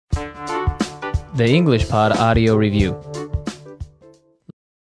The English Pod Audio Review.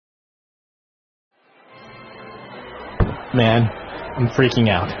 Man, I'm freaking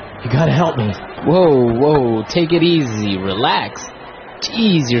out. You gotta help me. Whoa, take it easy, relax.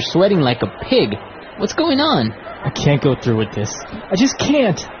 Jeez, you're sweating like a pig. What's going on? I can't go through with this. I just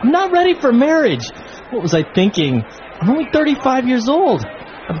can't. I'm not ready for marriage. What was I thinking? I'm only 35 years old.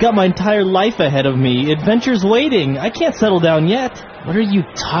 I've got my entire life ahead of me. Adventure's waiting. I can't settle down yet. What are you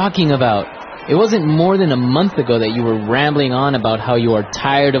talking about? It wasn't more than a month ago that you were rambling on about how you are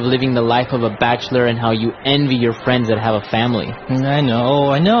tired of living the life of a bachelor and how you envy your friends that have a family. I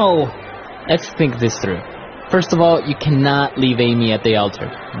know. Let's think this through. First of all, you cannot leave Amy at the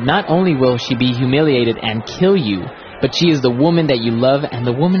altar. Not only will she be humiliated and kill you, but she is the woman that you love and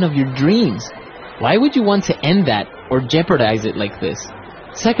the woman of your dreams. Why would you want to end that or jeopardize it like this?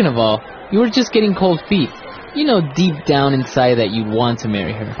 Second of all, you were just getting cold feet. You know deep down inside that you want to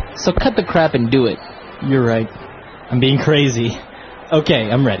marry her. So cut the crap and do it. You're right. I'm being crazy. Okay,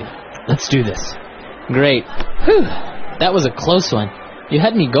 I'm ready. Let's do this. Great. Whew. That was a close one. You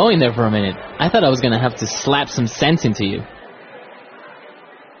had me going there for a minute. I thought I was going to have to slap some sense into you.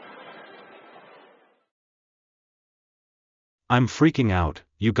 I'm freaking out,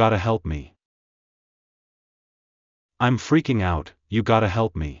 you gotta help me. I'm freaking out, you gotta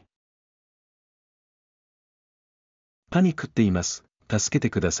help me. パニックっています。助けて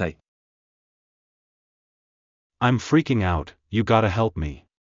ください。I'm freaking out, you gotta help me.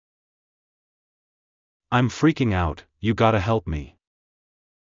 I'm freaking out, you gotta help me.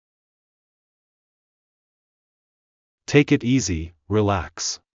 Take it easy,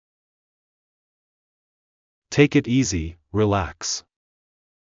 relax. Take it easy, relax.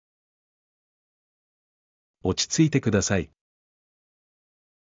 落ち着いてください。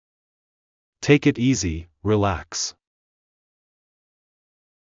Take it easy, relax.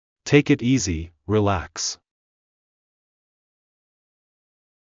 Take it easy, relax.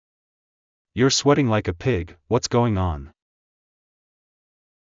 You're sweating like a pig, what's going on?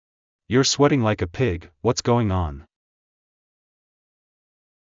 You're sweating like a pig, what's going on?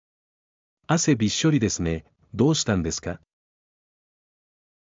 汗びっしょりですね。どうしたんですか？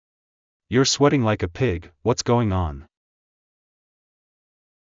 You're sweating like a pig, what's going on?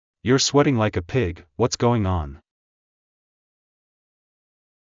 You're sweating like a pig, what's going on?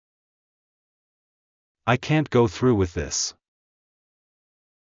 I can't go through with this.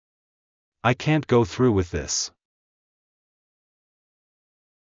 I can't go through with this.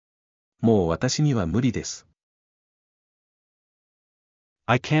 もう私には無理です。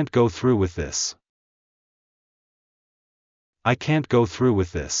I can't go through with this. I can't go through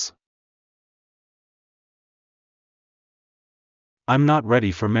with this. I'm not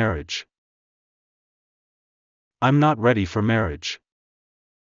ready for marriage. I'm not ready for marriage.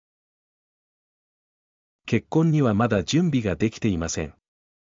 結婚にはまだ準備ができていません。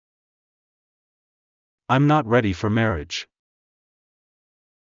I'm not ready for marriage.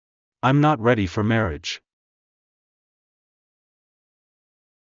 I'm not ready for marriage.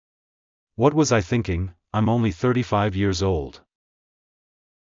 What was I thinking? I'm only 35 years old.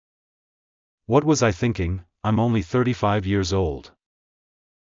 What was I thinking? I'm only 35 years old.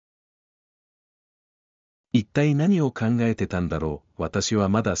 一体何を考えてたんだろう。私は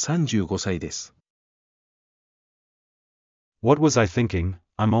まだ35歳です。What was I thinking?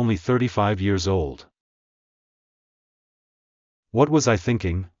 I'm only 35 years old. What was I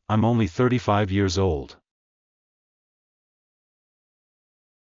thinking? I'm only 35 years old.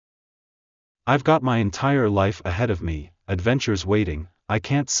 I've got my entire life ahead of me, adventures waiting, I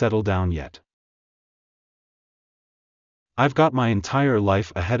can't settle down yet. I've got my entire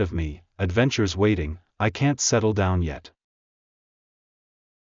life ahead of me, adventures waiting, I can't settle down yet.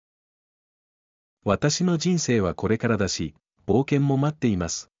 私の人生はこれからだし、冒険も待っていま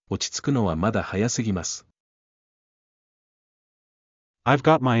す。落ち着くのはまだ早すぎます。I've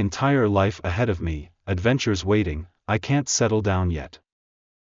got my entire life ahead of me, adventures waiting, I can't settle down yet.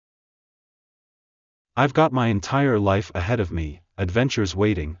 I've got my entire life ahead of me, adventures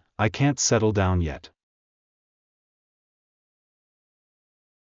waiting, I can't settle down yet.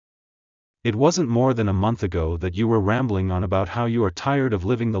 It wasn't more than a month ago that you were rambling on about how you are tired of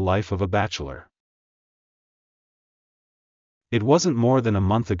living the life of a bachelor. It wasn't more than a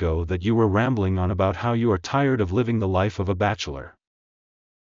month ago that you were rambling on about how you are tired of living the life of a bachelor.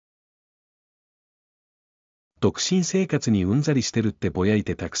 独身生活にうんざりしてるってぼやい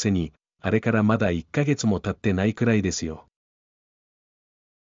てたくせに、あれからまだ1ヶ月も経ってないくらいですよ。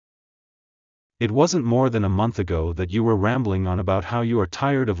It wasn't more than a month ago that you were rambling on about how you are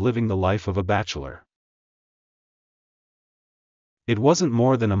tired of living the life of a bachelor. It wasn't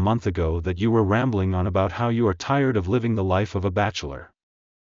more than a month ago that you were rambling on about how you are tired of living the life of a bachelor.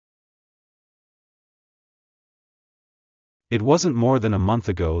 It wasn't more than a month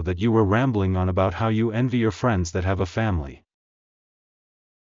ago that you were rambling on about how you envy your friends that have a family.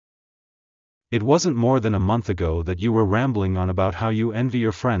 It wasn't more than a month ago that you were rambling on about how you envy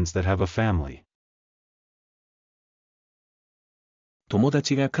your friends that have a family. 友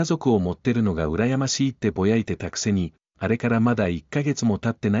達が家族を持ってるのが羨ましいってぼやいてたくせに、あれからまだ1ヶ月も経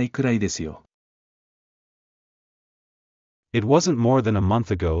ってないくらいですよ。It wasn't more than a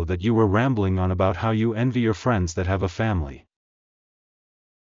month ago that you were rambling on about how you envy your friends that have a family.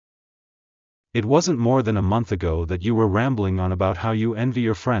 It wasn't more than a month ago that you were rambling on about how you envy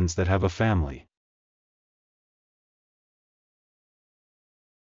your friends that have a family.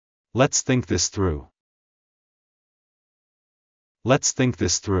 Let's think this through. Let's think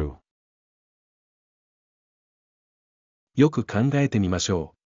this through. よく考えてみまし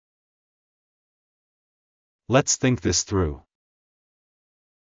ょう。Let's think this through.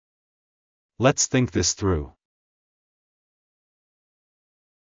 Let's think this through.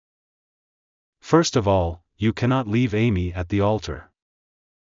 First of all, you cannot leave Amy at the altar.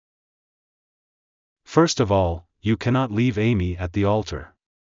 First of all, you cannot leave Amy at the altar.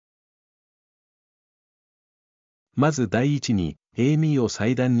 まず第一に、エイミーを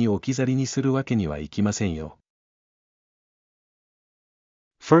祭壇に置き去りにするわけにはいきませんよ。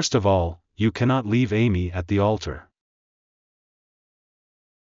First of all, you cannot leave Amy at the altar.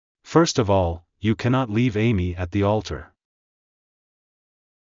 First of all, you cannot leave Amy at the altar.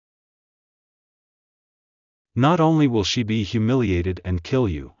 Not only will she be humiliated and kill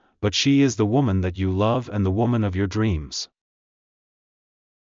you, but she is the woman that you love and the woman of your dreams.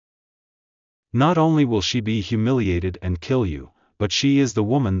 Not only will she be humiliated and kill you, but she is the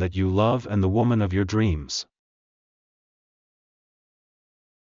woman that you love and the woman of your dreams.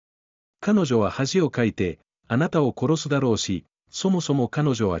 彼女は恥をかいて、あなたを殺すだろうし、そもそも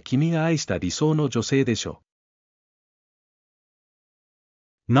彼女は君が愛した理想の女性でしょ。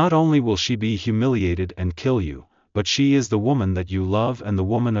Not only will she be humiliated and kill you, but she is the woman that you love and the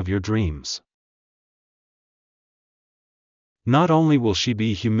woman of your dreams. Not only will she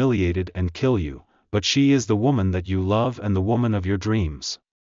be humiliated and kill you, but she is the woman that you love and the woman of your dreams.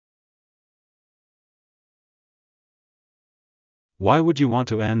 Why would you want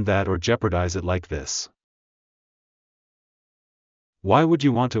to end that or jeopardize it like this? Why would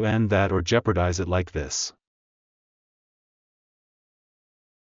you want to end that or jeopardize it like this?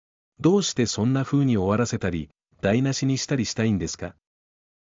 どうしてそんな風に終わらせたり、台無しにしたりしたいんですか？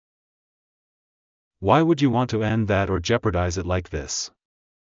 Why would you want to end that or jeopardize it like this?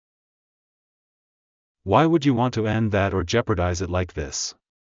 Why would you want to end that or jeopardize it like this?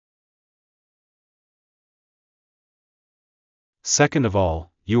 Second of all,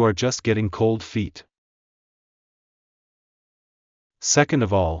 you are just getting cold feet. Second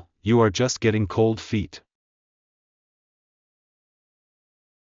of all, you are just getting cold feet.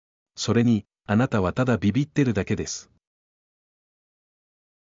 それに、あなたはただビビってるだけです。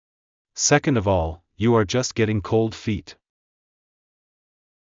Second of all, you are just getting cold feet.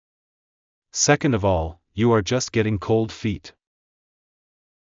 Second of all, you are just getting cold feet.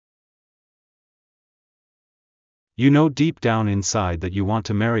 You know deep down inside that you want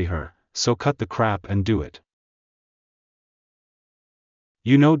to marry her, so cut the crap and do it.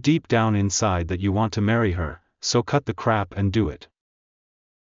 You know deep down inside that you want to marry her, so cut the crap and do it.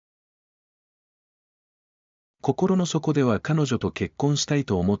 心の底では彼女と結婚したい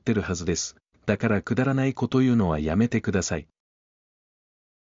と思ってるはずです。だからくだらないこと言うのはやめてください。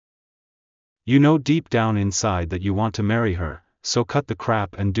You know deep down inside that you want to marry her, so cut the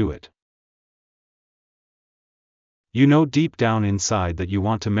crap and do it. You know deep down inside that you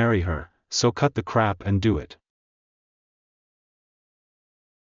want to marry her, so cut the crap and do it.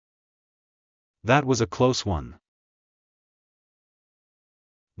 That was a close one.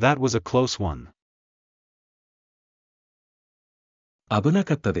 That was a close one. 危な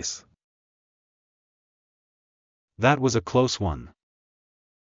かったです。That was a close one.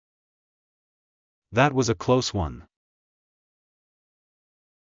 That was a close one.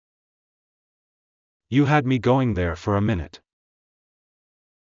 You had me going there for a minute.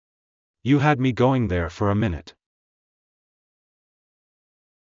 You had me going there for a minute.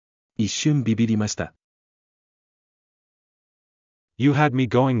 一瞬ビビりました。You had me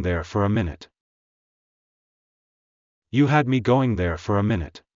going there for a minute. You had me going there for a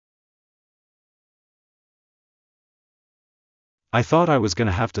minute. I thought I was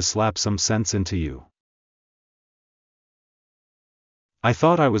gonna have to slap some sense into you. I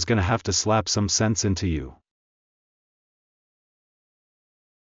thought I was gonna have to slap some sense into you.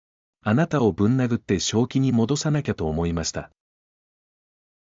 あなたをぶん殴って正気に戻さなきゃと思いました。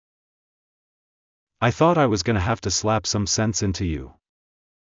I thought I was gonna have to slap some sense into you.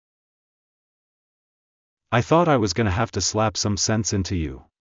 I thought I was gonna have to slap some sense into you.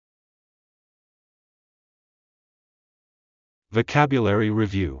 Vocabulary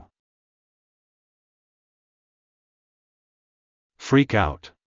review. Freak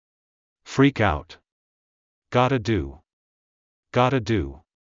out. Freak out. Gotta do. Gotta do.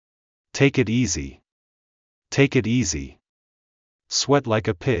 Take it easy. Take it easy. Sweat like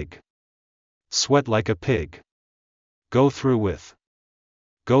a pig. Sweat like a pig. Go through with.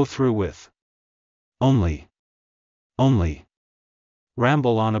 Go through with. Only. Only.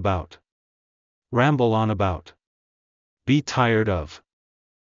 Ramble on about. Ramble on about. Be tired of.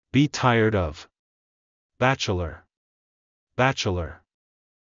 Be tired of. Bachelor. Bachelor.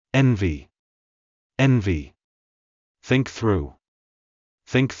 Envy. Envy. Think through.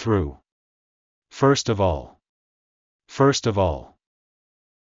 Think through. First of all. First of all.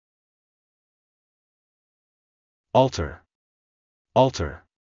 Alter. Alter.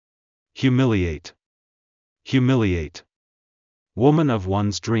 Humiliate. Humiliate. Woman of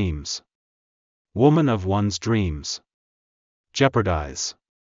one's dreams. Woman of one's dreams. Jeopardize.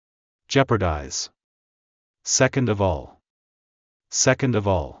 Jeopardize. Second of all. Second of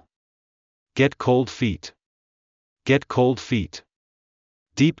all. Get cold feet. Get cold feet.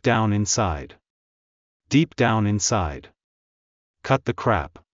 Deep down inside. Deep down inside. Cut the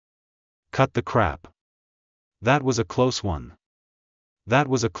crap. Cut the crap. That was a close one. That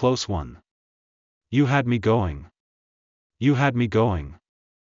was a close one. You had me going. You had me going.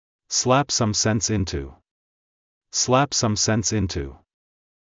 Slap some sense into. Slap some sense into.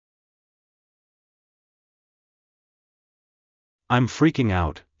 I'm freaking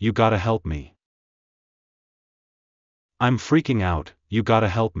out, you gotta help me. I'm freaking out, you gotta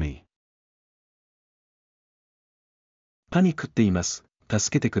help me. パニックっています。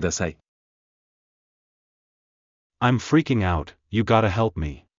助けてください。I'm freaking out, you gotta help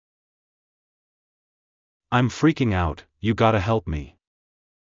me. I'm freaking out, you gotta help me.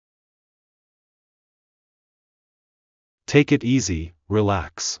 Take it easy,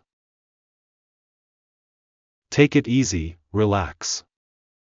 relax. Take it easy, relax.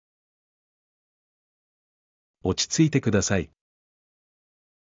 落ち着いてください。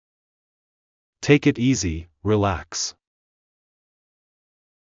Take it easy, relax.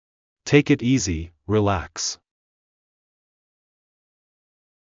 Take it easy, relax.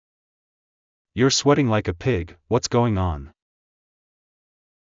 You're sweating like a pig, what's going on?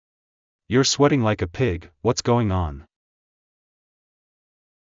 You're sweating like a pig, what's going on?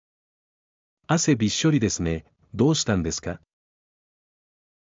 汗びっしょりですね。どうしたんですか？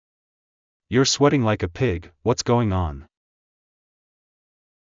 You're sweating like a pig, what's going on?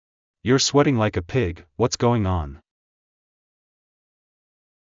 You're sweating like a pig, what's going on?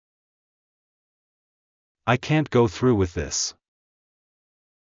 I can't go through with this.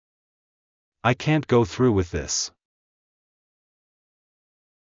 I can't go through with this.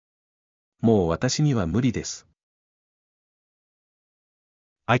 もう私には無理です。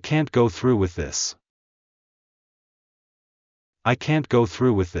I can't go through with this. I can't go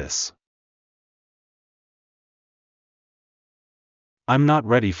through with this. I'm not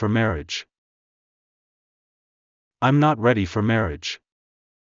ready for marriage. I'm not ready for marriage.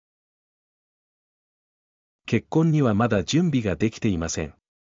 結婚にはまだ準備ができていません。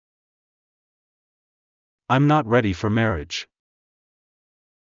I'm not ready for marriage.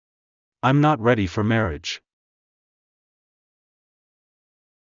 I'm not ready for marriage.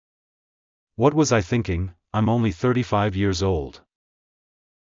 What was I thinking? I'm only 35 years old.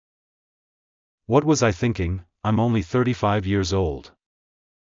 What was I thinking? I'm only 35 years old.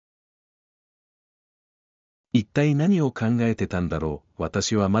 一体何を考えてたんだろう。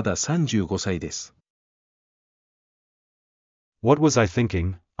私はまだ35歳です。What was I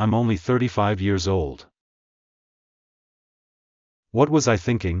thinking? I'm only 35 years old. What was I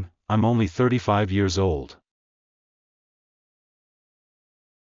thinking? I'm only 35 years old.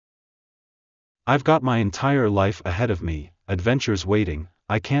 I've got my entire life ahead of me, adventures waiting,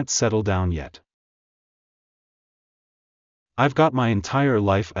 I can't settle down yet. I've got my entire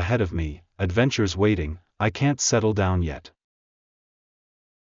life ahead of me, adventures waiting, I can't settle down yet.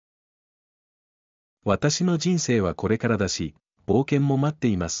 私の人生はこれからだし、冒険も待って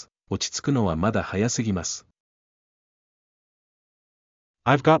います。落ち着くのはまだ早すぎます。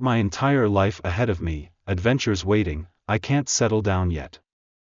I've got my entire life ahead of me, adventures waiting, I can't settle down yet.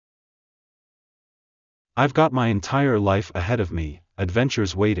 I've got my entire life ahead of me,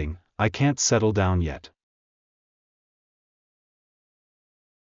 adventures waiting, I can't settle down yet.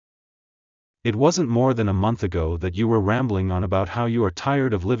 It wasn't more than a month ago that you were rambling on about how you are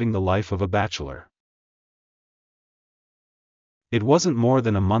tired of living the life of a bachelor. It wasn't more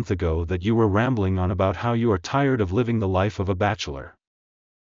than a month ago that you were rambling on about how you are tired of living the life of a bachelor.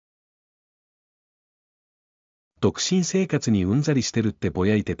 独身生活にうんざりしてるってぼ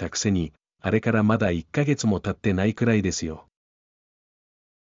やいてたくせに、あれからまだ1ヶ月も経ってないくらいですよ。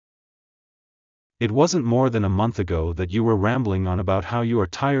It wasn't more than a month ago that you were rambling on about how you are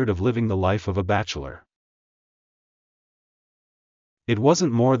tired of living the life of a bachelor. It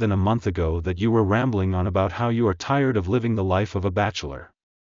wasn't more than a month ago that you were rambling on about how you are tired of living the life of a bachelor.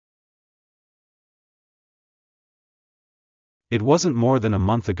 It wasn't more than a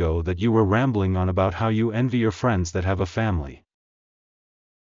month ago that you were rambling on about how you envy your friends that have a family.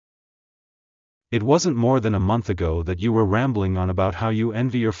 It wasn't more than a month ago that you were rambling on about how you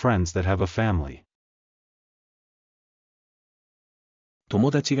envy your friends that have a family. 友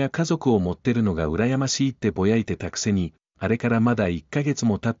達が家族を持ってるのが羨ましいってぼやいてたくせに、あれからまだ1ヶ月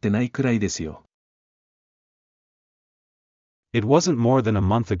も経ってないくらいですよ。It wasn't more than a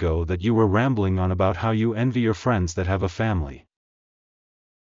month ago that you were rambling on about how you envy your friends that have a family.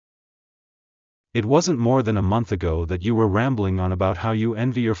 It wasn't more than a month ago that you were rambling on about how you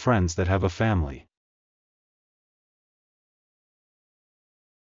envy your friends that have a family.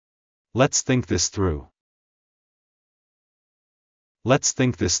 Let's think this through. Let's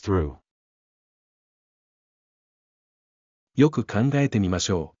think this through. よく考えてみま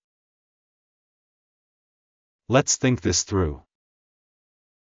しょう。Let's think this through.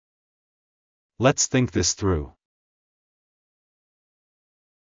 Let's think this through.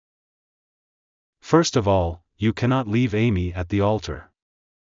 First of all, you cannot leave Amy at the altar.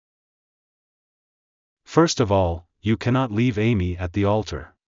 First of all, you cannot leave Amy at the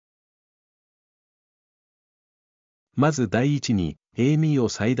altar. まず第一に、エイミーを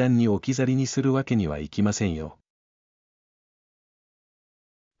祭壇に置き去りにするわけにはいきませんよ。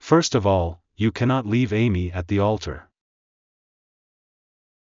First of all, you cannot leave Amy at the altar.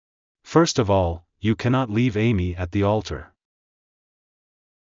 First of all, you cannot leave Amy at the altar.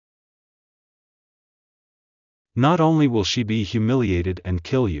 Not only will she be humiliated and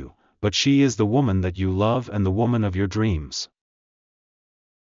kill you, but she is the woman that you love and the woman of your dreams.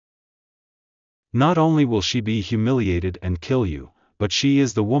 Not only will she be humiliated and kill you, but she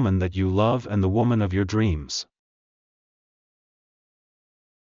is the woman that you love and the woman of your dreams.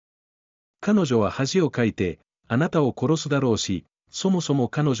 彼女は恥をかいて、あなたを殺すだろうし、そもそも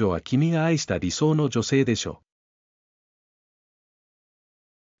彼女は君が愛した理想の女性でしょ。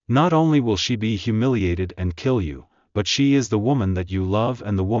Not only will she be humiliated and kill you, but she is the woman that you love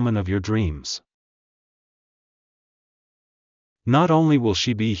and the woman of your dreams. Not only will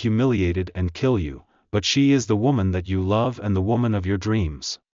she be humiliated and kill you, but she is the woman that you love and the woman of your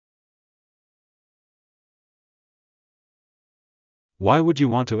dreams. Why would you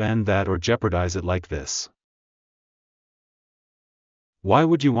want to end that or jeopardize it like this? Why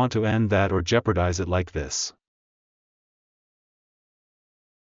would you want to end that or jeopardize it like this?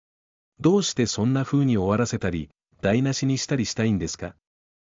 どうしてそんな風に終わらせたり、台無しにしたりしたいんですか？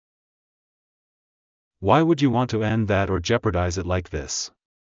 Why would you want to end that or jeopardize it like this?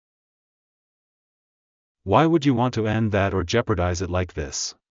 Why would you want to end that or jeopardize it like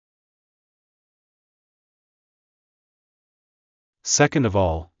this? Second of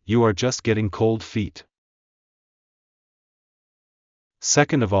all, you are just getting cold feet.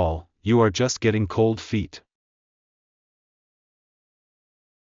 Second of all, you are just getting cold feet.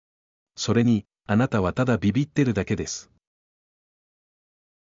 それに、あなたはただビビってるだけです。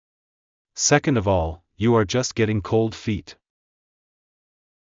Second of all, you are just getting cold feet.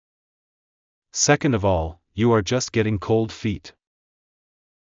 Second of all, you are just getting cold feet.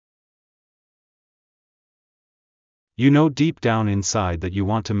 You know deep down inside that you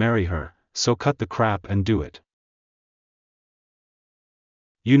want to marry her, so cut the crap and do it.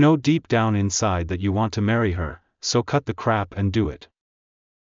 You know deep down inside that you want to marry her, so cut the crap and do it.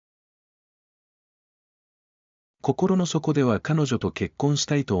 心の底では彼女と結婚し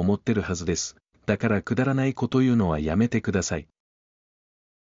たいと思ってるはずです。だからくだらないこと言うのはやめてください。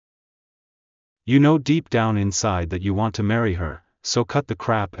You know deep down inside that you want to marry her, so cut the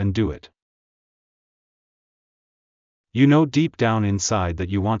crap and do it. You know deep down inside that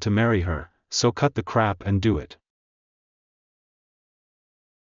you want to marry her, so cut the crap and do it.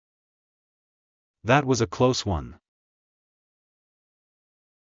 That was a close one.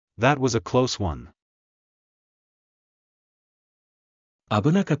 That was a close one.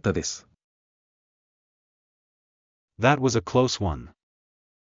 危なかったです。That was a close one.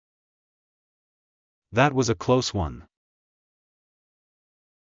 That was a close one.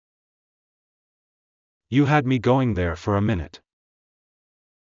 You had me going there for a minute.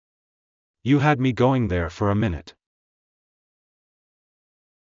 You had me going there for a minute.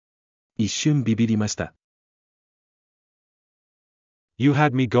 一瞬ビビりました。You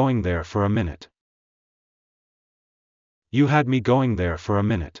had me going there for a minute. You had me going there for a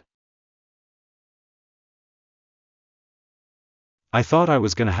minute. I thought I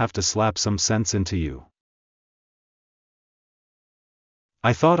was gonna have to slap some sense into you.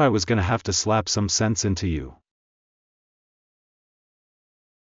 I thought I was gonna have to slap some sense into you.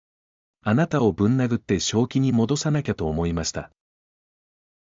 あなたをぶん殴って正気に戻さなきゃと思いました。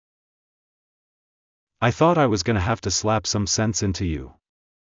I thought I was gonna have to slap some sense into you.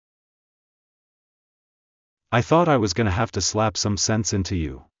 I thought I was gonna have to slap some sense into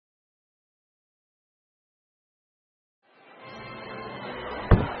you.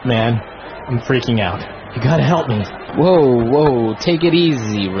 Man, I'm freaking out. You gotta help me. Whoa, take it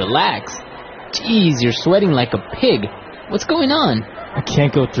easy, relax. Jeez, you're sweating like a pig. What's going on? I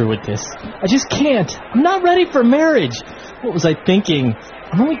can't go through with this. I just can't. I'm not ready for marriage. What was I thinking?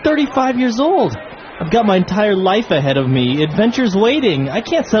 I'm only 35 years old. I've got my entire life ahead of me, adventures waiting. I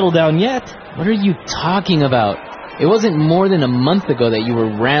can't settle down yet. What are you talking about? It wasn't more than a month ago that you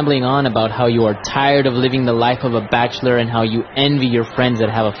were rambling on about how you are tired of living the life of a bachelor and how you envy your friends that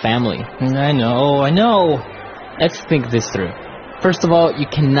have a family. I know. Let's think this through. First of all, you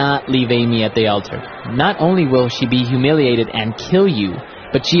cannot leave Amy at the altar. Not only will she be humiliated and kill you,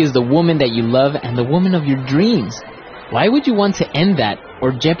 but she is the woman that you love and the woman of your dreams. Why would you want to end that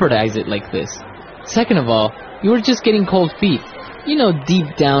or jeopardize it like this? Second of all, you were just getting cold feet. You know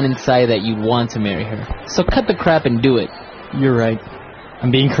deep down inside that you'd want to marry her. So cut the crap and do it. You're right.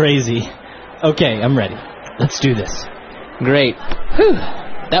 I'm being crazy. Okay, I'm ready. Let's do this. Great. Whew.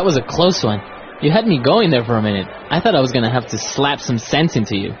 That was a close one. You had me going there for a minute. I thought I was gonna have to slap some sense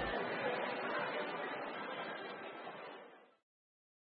into you.